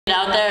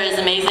out there is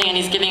amazing, and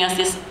he's giving us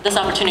this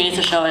opportunity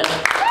to show it.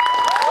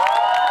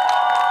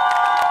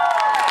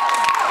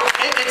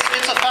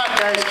 It's a fact,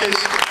 guys, because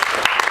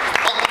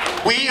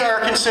we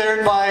are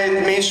considered by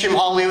mainstream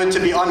Hollywood to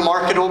be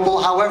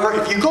unmarketable. However,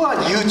 if you go on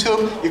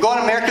YouTube, you go on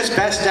America's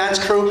Best Dance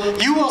Crew,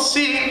 you will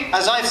see,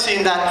 as I've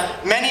seen,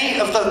 that many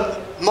of the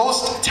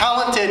most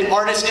talented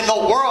artists in the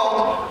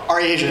world are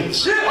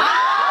Asians. And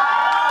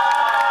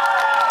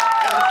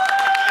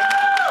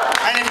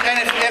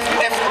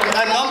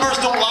if numbers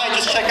don't lie,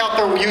 just check out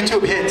their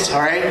YouTube hits,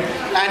 all right?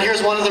 And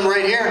here's one of them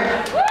right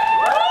here.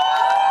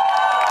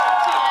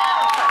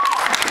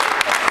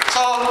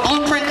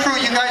 Bluprint crew,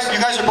 you guys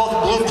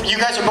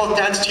are both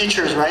dance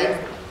teachers, right?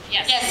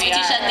 Yes, we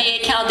teach at the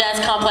 8 Count Dance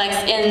Complex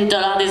in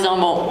Dollard des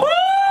Ormeaux.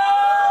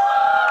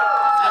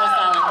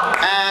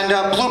 And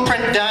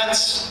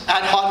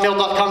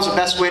bluprintdance@hotmail.com is the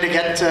best way to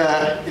get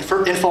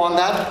info on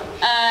that?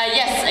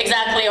 Yes,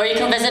 exactly. Or you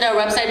can visit our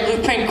website,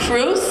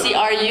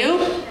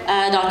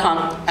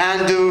 bluprintcrew.com.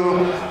 And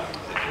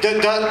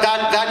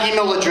that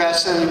email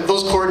address and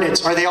those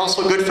coordinates, are they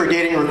also good for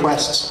dating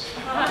requests?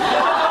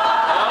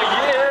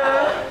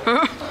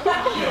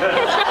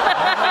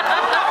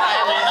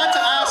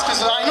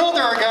 I know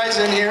there are guys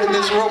in here in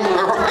this room who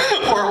are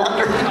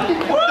wondering.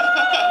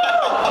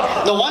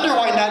 No wonder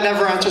why Nat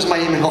never answers my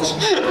emails.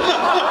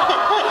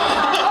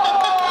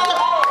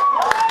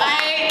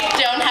 I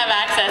don't have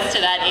access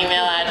to that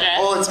email address.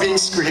 Oh, it's being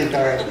screened.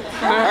 All right.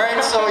 All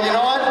right. So you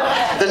know what?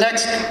 The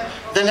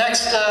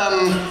next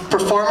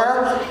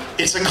performer,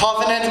 it's a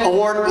Covenant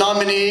Award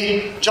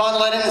nominee, John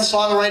Lennon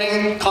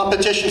Songwriting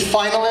Competition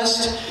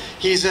finalist.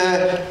 He's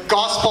a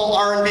gospel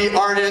R&B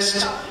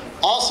artist.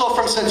 Also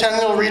from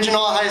Centennial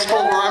Regional High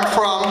School, where I'm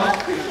from.